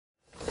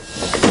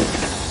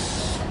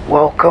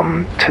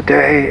Welcome.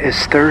 Today is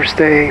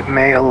Thursday,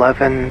 May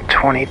 11,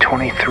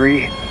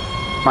 2023.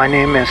 My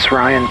name is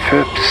Ryan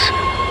Phipps,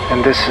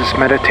 and this is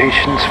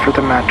Meditations for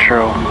the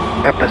Metro,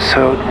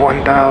 episode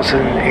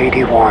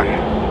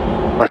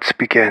 1081. Let's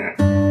begin.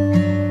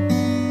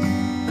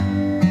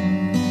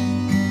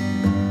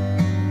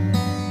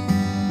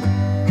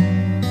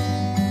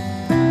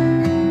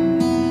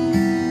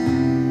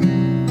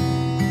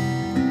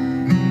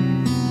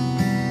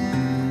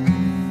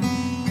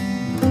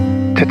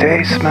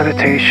 Today's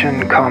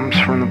meditation comes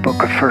from the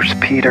book of 1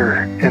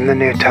 Peter in the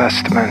New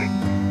Testament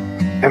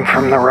and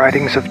from the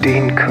writings of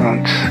Dean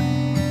Koontz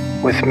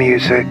with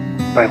music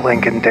by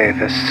Lincoln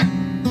Davis.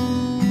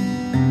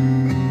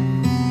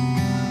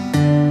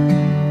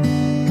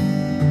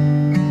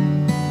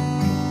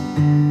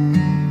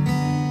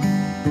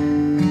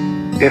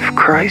 If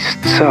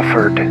Christ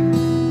suffered,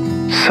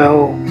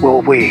 so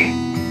will we.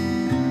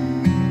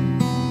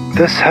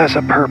 This has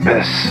a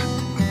purpose.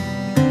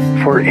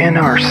 For in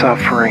our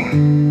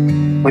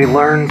suffering, we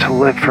learn to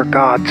live for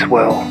God's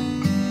will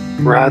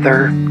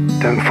rather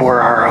than for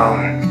our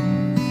own.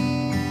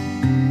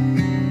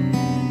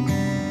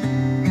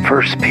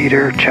 1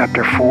 Peter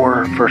chapter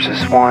 4,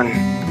 verses 1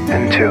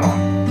 and 2.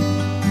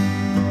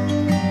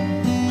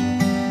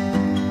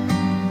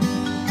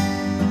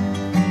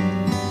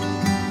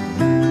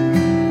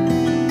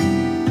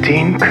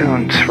 Dean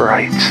Koontz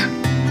writes,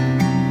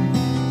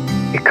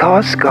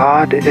 "Because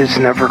God is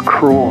never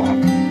cruel,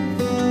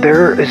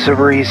 there is a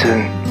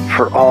reason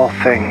for all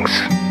things.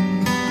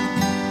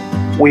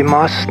 We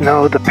must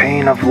know the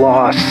pain of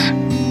loss,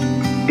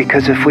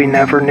 because if we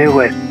never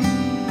knew it,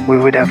 we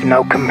would have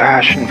no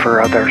compassion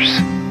for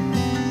others,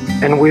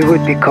 and we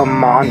would become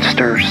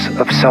monsters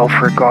of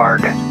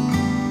self-regard,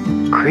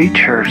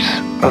 creatures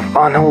of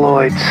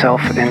unalloyed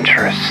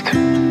self-interest.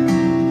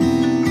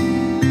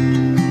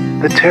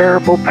 The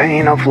terrible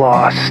pain of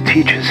loss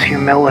teaches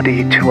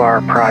humility to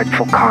our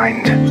prideful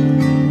kind,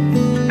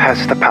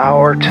 has the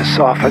power to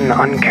soften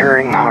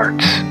uncaring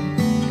hearts,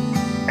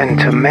 and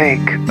to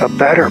make a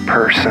better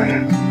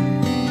person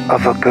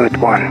of a good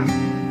one."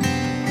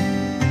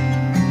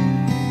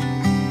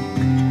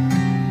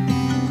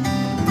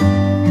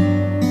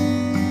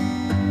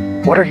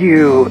 What are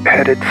you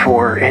headed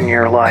for in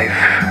your life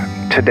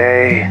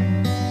today,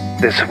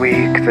 this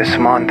week, this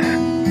month,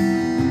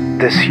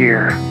 this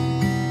year?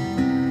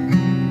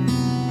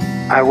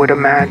 I would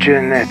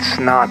imagine it's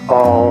not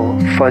all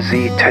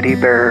fuzzy teddy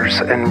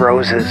bears and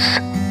roses.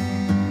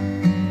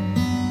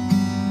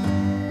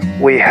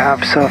 We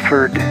have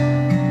suffered,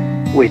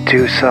 we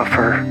do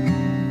suffer,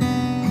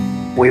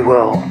 we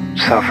will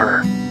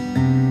suffer.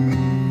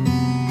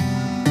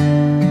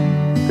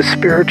 The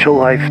spiritual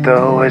life,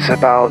 though, is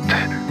about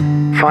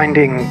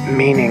finding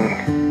meaning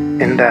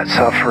in that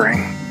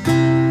suffering.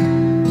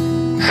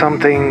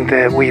 Something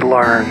that we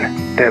learn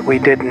that we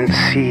didn't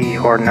see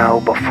or know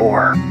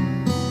before.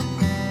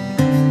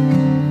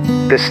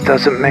 This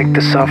doesn't make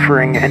the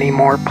suffering any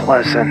more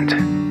pleasant,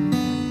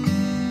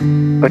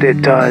 but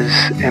it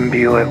does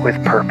imbue it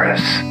with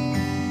purpose.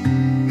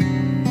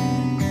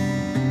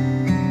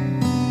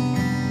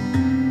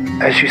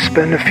 As you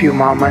spend a few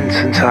moments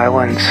in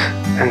silence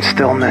and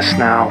stillness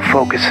now,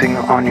 focusing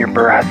on your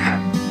breath,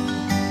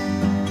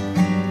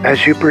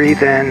 as you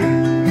breathe in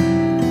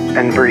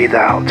and breathe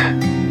out,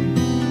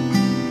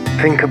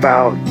 think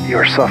about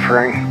your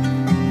suffering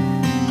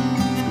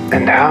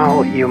and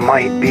how you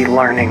might be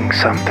learning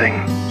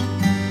something,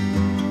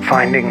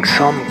 finding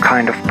some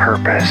kind of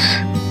purpose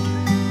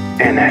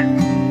in it.